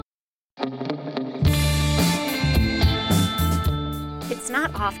It's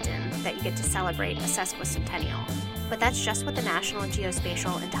not often that you get to celebrate a sesquicentennial, but that's just what the National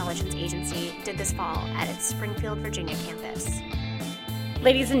Geospatial-Intelligence Agency did this fall at its Springfield, Virginia campus.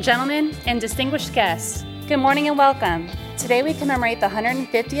 Ladies and gentlemen, and distinguished guests, good morning and welcome. Today we commemorate the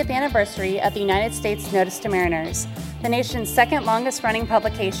 150th anniversary of the United States Notice to Mariners, the nation's second longest running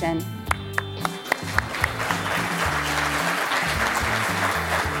publication.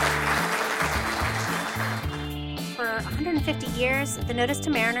 For 150 years, the Notice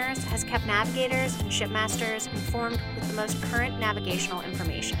to Mariners has kept navigators and shipmasters informed with the most current navigational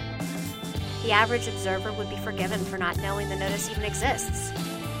information. The average observer would be forgiven for not knowing the notice even exists.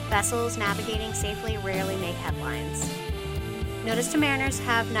 Vessels navigating safely rarely make headlines. Notice to Mariners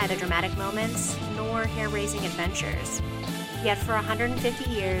have neither dramatic moments nor hair-raising adventures. Yet for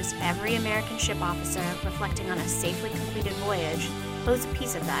 150 years, every American ship officer reflecting on a safely completed voyage owes a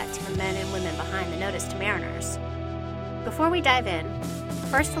piece of that to the men and women behind the Notice to Mariners. Before we dive in,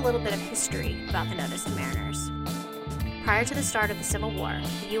 first a little bit of history about the Notice to Mariners. Prior to the start of the Civil War,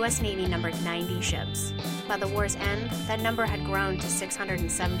 the U.S. Navy numbered 90 ships. By the war's end, that number had grown to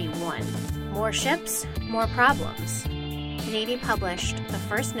 671. More ships, more problems. The Navy published the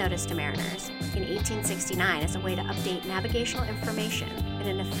first Notice to Mariners in 1869 as a way to update navigational information in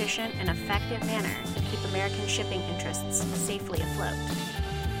an efficient and effective manner to keep American shipping interests safely afloat.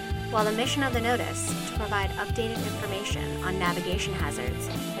 While the mission of the notice, to provide updated information on navigation hazards,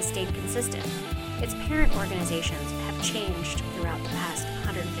 has stayed consistent, its parent organizations have changed throughout the past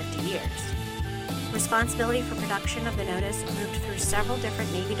 150 years. Responsibility for production of the notice moved through several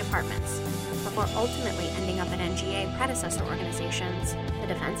different Navy departments before ultimately ending up at NGA predecessor organizations, the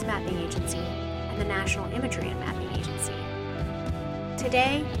Defense Mapping Agency, and the National Imagery and Mapping Agency.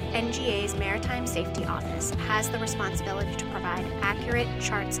 Today, NGA's Maritime Safety Office has the responsibility to provide accurate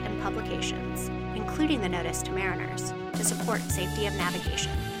charts and publications, including the Notice to Mariners, to support safety of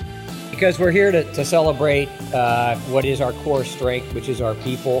navigation. Because we're here to celebrate what is our core strength, which is our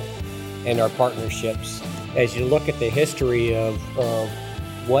people and our partnerships. As you look at the history of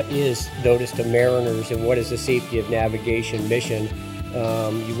what is Notice to Mariners and what is the safety of navigation mission,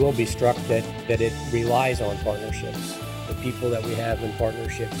 you will be struck that it relies on partnerships. The people that we have in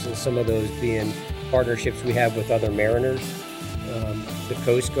partnerships, and some of those being partnerships we have with other mariners, the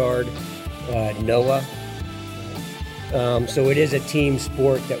Coast Guard, NOAA. So it is a team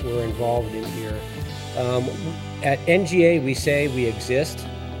sport that we're involved in here. At NGA, we say we exist.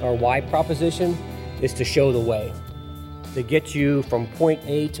 Our why proposition is to show the way, to get you from point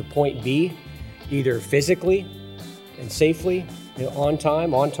A to point B, either physically and safely, on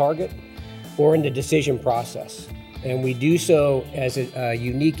time, on target, or in the decision process. And we do so as a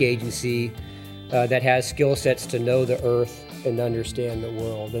unique agency that has skill sets to know the Earth and understand the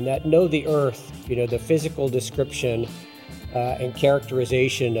world. And that know the Earth, the physical description and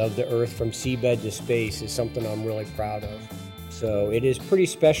characterization of the Earth from seabed to space is something I'm really proud of. So it is pretty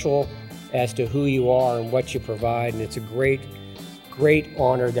special as to who you are and what you provide, and it's a great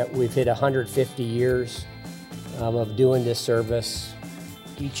honor that we've hit 150 years of doing this service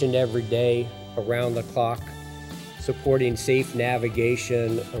each and every day, around the clock, supporting safe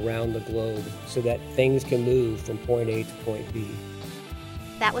navigation around the globe so that things can move from point A to point B.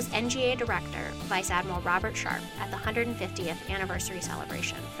 That was NGA Director, Vice Admiral Robert Sharp, at the 150th anniversary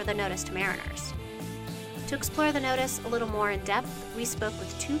celebration for the Notice to Mariners. To explore the notice a little more in depth, we spoke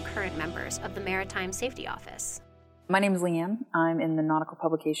with two current members of the Maritime Safety Office. My name is Leanne. I'm in the Nautical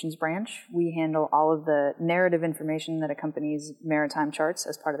Publications branch. We handle all of the narrative information that accompanies maritime charts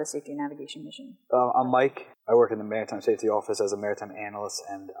as part of the safety and navigation mission. I'm Mike. I work in the Maritime Safety Office as a maritime analyst,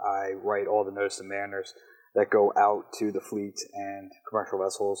 and I write all the Notice to Mariners that go out to the fleet and commercial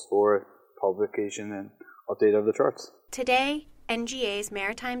vessels for publication and update of the charts. Today, NGA's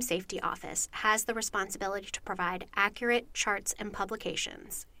Maritime Safety Office has the responsibility to provide accurate charts and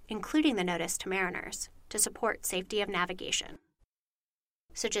publications, including the Notice to Mariners, to support safety of navigation.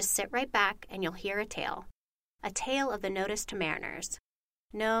 So just sit right back and you'll hear a tale of the Notice to Mariners.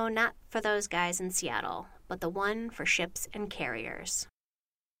 No, not for those guys in Seattle, but the one for ships and carriers.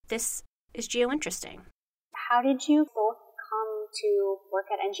 This is GeoInteresting. How did you both come to work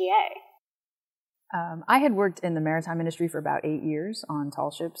at NGA? I had worked in the maritime industry for about 8 years on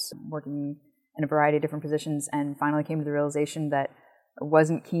tall ships, working in a variety of different positions, and finally came to the realization that I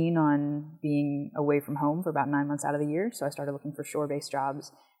wasn't keen on being away from home for about 9 months out of the year, so I started looking for shore-based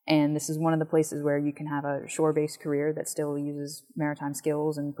jobs. And this is one of the places where you can have a shore-based career that still uses maritime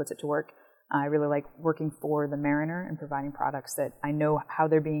skills and puts it to work. I really like working for the mariner and providing products that I know how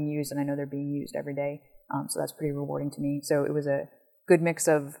they're being used, and I know they're being used every day. So that's pretty rewarding to me. So it was a good mix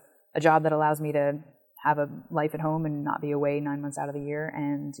of a job that allows me to have a life at home and not be away 9 months out of the year,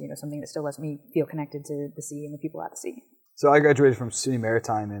 and something that still lets me feel connected to the sea and the people at the sea. So I graduated from SUNY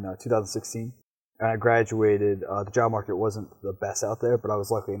Maritime in 2016, and I graduated. The job market wasn't the best out there, but I was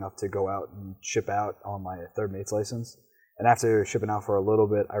lucky enough to go out and ship out on my third mate's license. And after shipping out for a little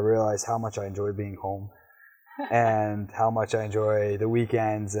bit, I realized how much I enjoy being home and how much I enjoy the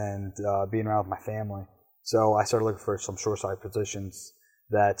weekends and being around with my family. So I started looking for some shoreside positions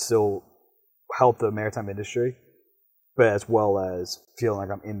that still help the maritime industry, but as well as feeling like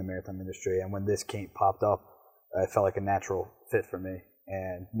I'm in the maritime industry. And when this popped up, it felt like a natural fit for me.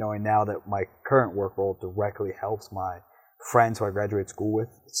 And knowing now that my current work role directly helps my friends who I graduate school with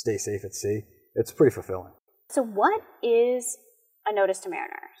stay safe at sea, it's pretty fulfilling. So what is a notice to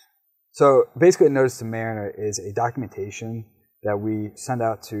mariners? So basically, a notice to mariner is a documentation that we send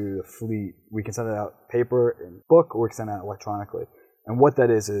out to the fleet. We can send it out paper and book, or we can send it out electronically. And what that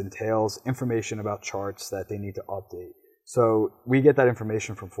is, it entails information about charts that they need to update. So we get that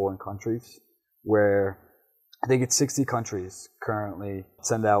information from foreign countries, where I think it's 60 countries currently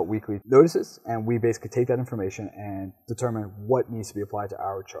send out weekly notices, and we basically take that information and determine what needs to be applied to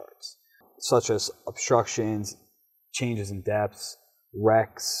our charts, such as obstructions, changes in depths,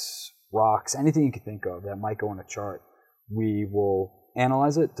 wrecks, rocks, anything you can think of that might go on a chart. We will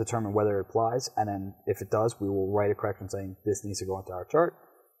analyze it, determine whether it applies, and then if it does, we will write a correction saying this needs to go into our chart,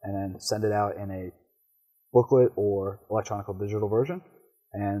 and then send it out in a booklet or electronic or digital version,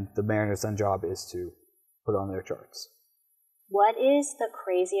 and the mariner's then job is to put it on their charts. What is the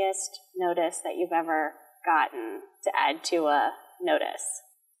craziest notice that you've ever gotten to add to a notice?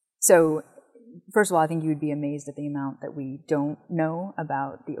 So, first of all, I think you would be amazed at the amount that we don't know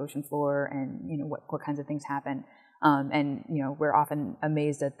about the ocean floor and what kinds of things happen. And we're often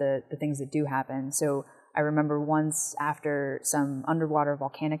amazed at the things that do happen. So I remember once after some underwater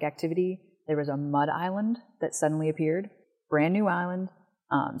volcanic activity, there was a mud island that suddenly appeared, brand new island.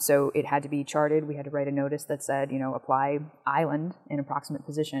 So it had to be charted. We had to write a notice that said, apply island in approximate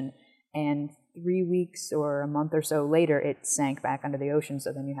position. And 3 weeks or a month or so later, it sank back under the ocean.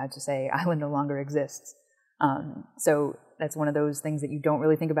 So then you had to say island no longer exists. So that's one of those things that you don't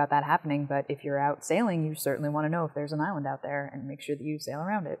really think about that happening. But if you're out sailing, you certainly want to know if there's an island out there and make sure that you sail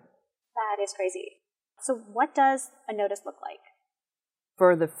around it. That is crazy. So what does a notice look like?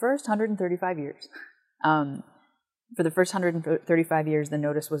 For the first 135 years, the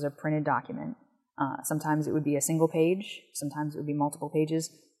notice was a printed document. Sometimes it would be a single page. Sometimes it would be multiple pages.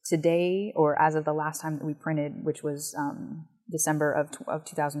 Today, or as of the last time that we printed, which was December of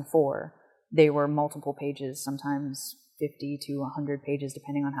 2004, they were multiple pages, sometimes 50 to 100 pages,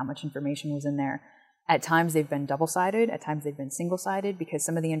 depending on how much information was in there. At times they've been double-sided, at times they've been single-sided, because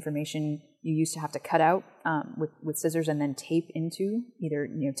some of the information you used to have to cut out with scissors and then tape into, either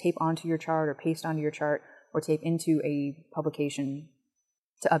tape onto your chart or paste onto your chart, or tape into a publication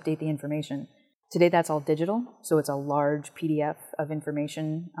to update the information. Today that's all digital, so it's a large PDF of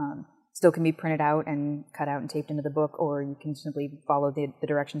information. Still can be printed out and cut out and taped into the book, or you can simply follow the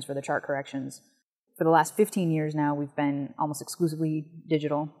directions for the chart corrections. For the last 15 years now, we've been almost exclusively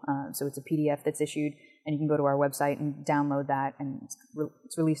digital, so it's a PDF that's issued, and you can go to our website and download that, and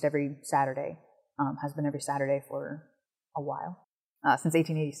it's released every Saturday, has been every Saturday for a while, since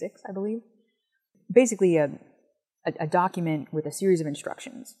 1886, I believe. Basically, a document with a series of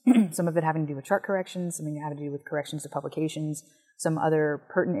instructions, some of it having to do with chart corrections, something having to do with corrections to publications, some other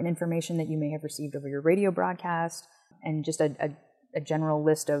pertinent information that you may have received over your radio broadcast, and just a general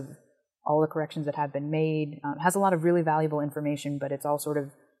list of all the corrections that have been made. Has a lot of really valuable information, but it's all sort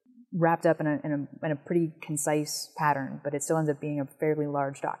of wrapped up in a pretty concise pattern, but it still ends up being a fairly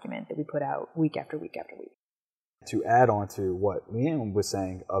large document that we put out week after week after week. To add on to what Leanne was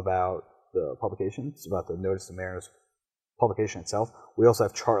saying about the publications, about the Notice to Mariners publication itself, we also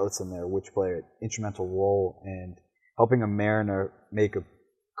have chartlets in there which play an instrumental role in helping a mariner make a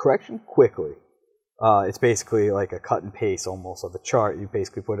correction quickly. It's basically like a cut and paste almost of the chart. You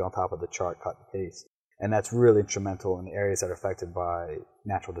basically put it on top of the chart, cut and paste. And that's really instrumental in areas that are affected by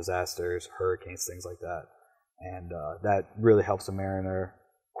natural disasters, hurricanes, things like that. And that really helps a mariner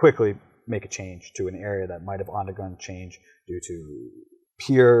quickly make a change to an area that might have undergone change due to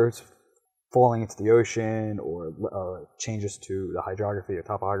piers falling into the ocean or changes to the hydrography or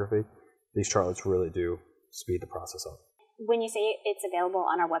topography. These chartlets really do speed the process up. When you say it's available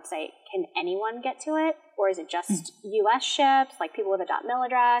on our website, can anyone get to it? Or is it just U.S. ships, like people with a .mil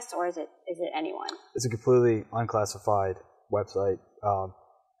address, or is it anyone? It's a completely unclassified website.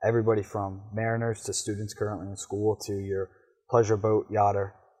 Everybody from mariners to students currently in school to your pleasure boat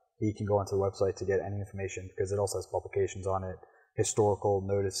yachter, he can go onto the website to get any information because it also has publications on it historical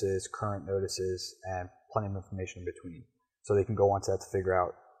notices, current notices, and plenty of information in between. So they can go onto that to figure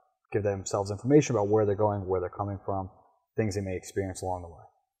out, give themselves information about where they're going, where they're coming from, things they may experience along the way.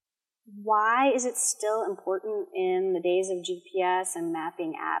 Why is it still important in the days of GPS and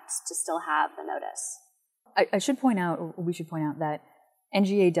mapping apps to still have the notice? We should point out that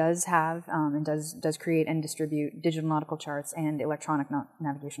NGA does have and does create and distribute digital nautical charts and electronic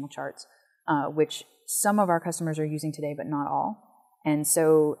navigational charts, which some of our customers are using today, but not all. And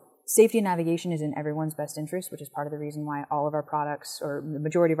so safety and navigation is in everyone's best interest, which is part of the reason why all of our products, or the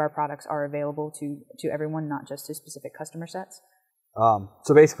majority of our products, are available to everyone, not just to specific customer sets.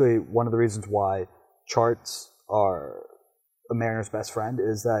 So basically, one of the reasons why charts are a mariner's best friend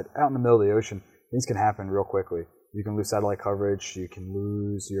is that out in the middle of the ocean, things can happen real quickly. You can lose satellite coverage, you can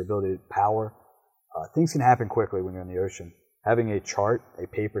lose your ability to power. Things can happen quickly when you're in the ocean. Having a chart, a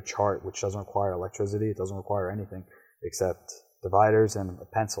paper chart, which doesn't require electricity, it doesn't require anything except dividers and a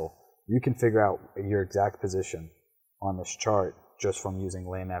pencil, you can figure out your exact position on this chart just from using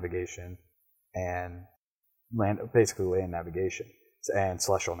land navigation and land navigation and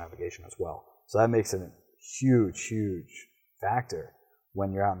celestial navigation as well. So that makes it a huge, huge factor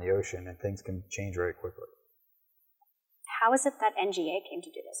when you're out in the ocean, and things can change very quickly. How is it that NGA came to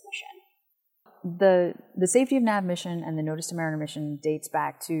do this mission? The Safety of Nav mission and the Notice to Mariner mission dates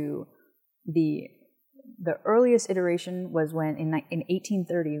back to the earliest iteration was when in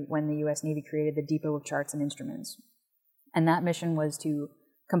 1830, when the U.S. Navy created the Depot of Charts and Instruments, and that mission was to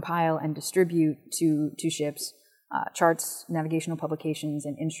compile and distribute to ships charts, navigational publications,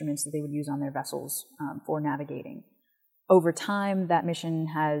 and instruments that they would use on their vessels for navigating. Over time, that mission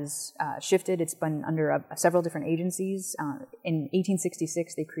has shifted. It's been under several different agencies. In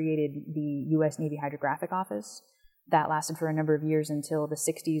 1866, they created the U.S. Navy Hydrographic Office. That lasted for a number of years until the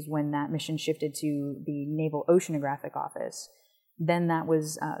 60s, when that mission shifted to the Naval Oceanographic Office. Then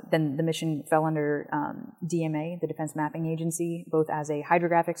the mission fell under DMA, the Defense Mapping Agency, both as a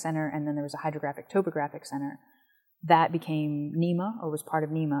hydrographic center, and then there was a hydrographic topographic center. That became NEMA, or was part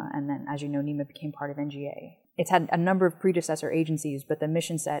of NEMA, and then, as you know, NEMA became part of NGA. It's had a number of predecessor agencies, but the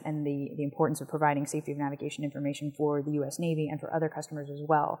mission set and the importance of providing safety of navigation information for the U.S. Navy and for other customers as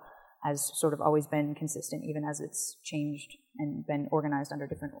well has sort of always been consistent, even as it's changed and been organized under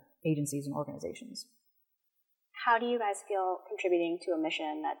different agencies and organizations. How do you guys feel contributing to a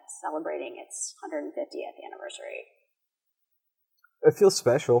mission that's celebrating its 150th anniversary? It feels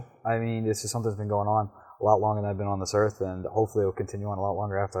special. I mean, this is something that's been going on a lot longer than I've been on this earth, and hopefully it will continue on a lot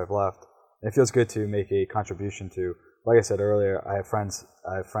longer after I've left. And it feels good to make a contribution to, like I said earlier, I have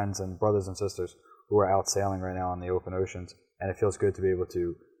friends and brothers and sisters who are out sailing right now on the open oceans, and it feels good to be able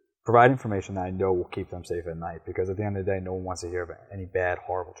to provide information that I know will keep them safe at night, because at the end of the day, no one wants to hear about any bad,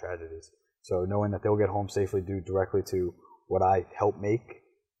 horrible tragedies. So knowing that they'll get home safely due directly to what I help make,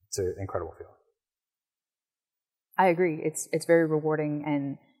 it's an incredible feeling. I agree. It's very rewarding,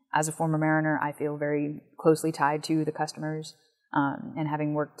 and as a former mariner, I feel very closely tied to the customers, and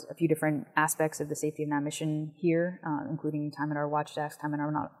having worked a few different aspects of the Safety of Nav mission here, including time at our watch desk, time in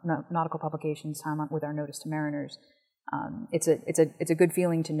our nautical publications, time with our Notice to Mariners. It's a good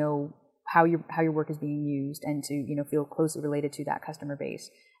feeling to know how your work is being used, and to feel closely related to that customer base,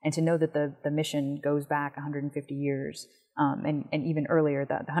 and to know that the mission goes back 150 years, and even earlier.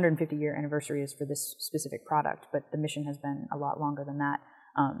 The 150-year anniversary is for this specific product, but the mission has been a lot longer than that.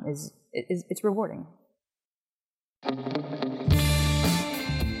 It's rewarding.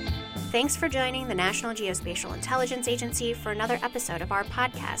 Thanks for joining the National Geospatial-Intelligence Agency for another episode of our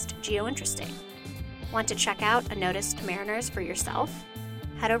podcast, GeoInteresting. Want to check out a Notice to Mariners for yourself?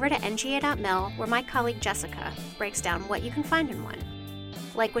 Head over to nga.mil, where my colleague Jessica breaks down what you can find in one.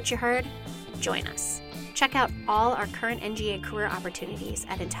 Like what you heard? Join us. Check out all our current NGA career opportunities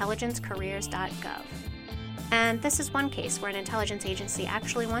at intelligencecareers.gov. And this is one case where an intelligence agency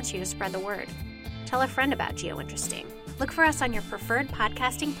actually wants you to spread the word. Tell a friend about GeoInteresting. Look for us on your preferred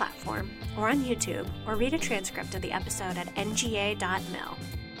podcasting platform, or on YouTube, or read a transcript of the episode at nga.mil.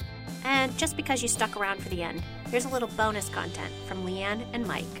 And just because you stuck around for the end, here's a little bonus content from Leanne and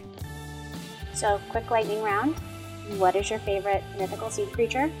Mike. So, quick lightning round. What is your favorite mythical sea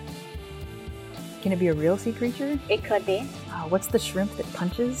creature? Can it be a real sea creature? It could be. What's the shrimp that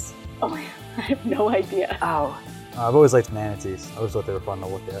punches? Oh, I have no idea. Oh. I've always liked manatees. I always thought they were fun to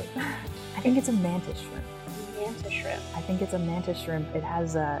look at. I think it's a mantis shrimp. Mantis shrimp. I think it's a mantis shrimp. It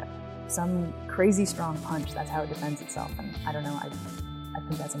has some crazy strong punch. That's how it defends itself. And I don't know, I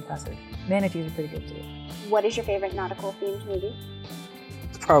think that's impressive. Manatees are pretty good too. What is your favorite nautical themed movie?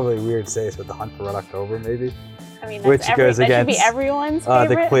 It's probably weird to say it's, but The Hunt for Red October, maybe. I mean, Which goes that against should be everyone's favorite.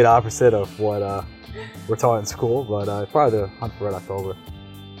 the complete opposite of what we're taught in school, but probably the Hunt for Red October.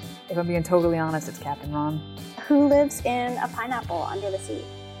 If I'm being totally honest, it's Captain Ron. Who lives in a pineapple under the sea?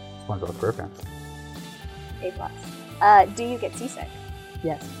 SpongeBob SquarePants. A+. Do you get seasick?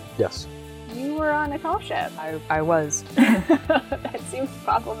 Yes, Yes. You were on a tall ship. I was. That seems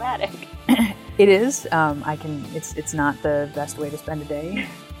problematic. It is. It's not the best way to spend a day,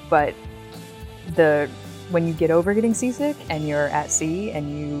 but when you get over getting seasick and you're at sea and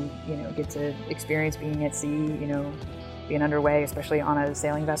you get to experience being at sea, being underway, especially on a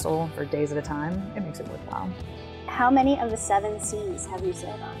sailing vessel for days at a time, it makes it worthwhile. How many of the 7 seas have you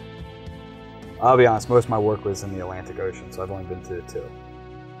sailed on? I'll be honest, most of my work was in the Atlantic Ocean, so I've only been to 2.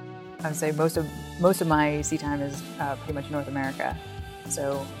 I would say most of my sea time is pretty much North America,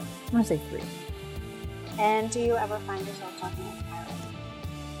 so I'm gonna say 3. And do you ever find yourself talking like a pirate?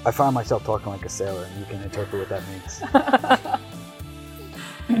 I find myself talking like a sailor, and you can interpret what that means.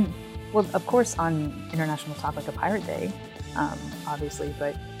 Well, of course, on International Talk Like a Pirate Day, obviously,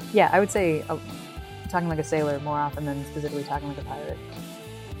 but yeah, I would say talking like a sailor more often than specifically talking like a pirate.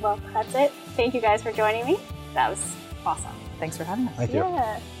 Well, that's it. Thank you guys for joining me. That was awesome. Thanks for having us. Thank you.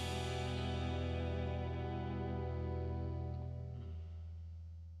 Yeah.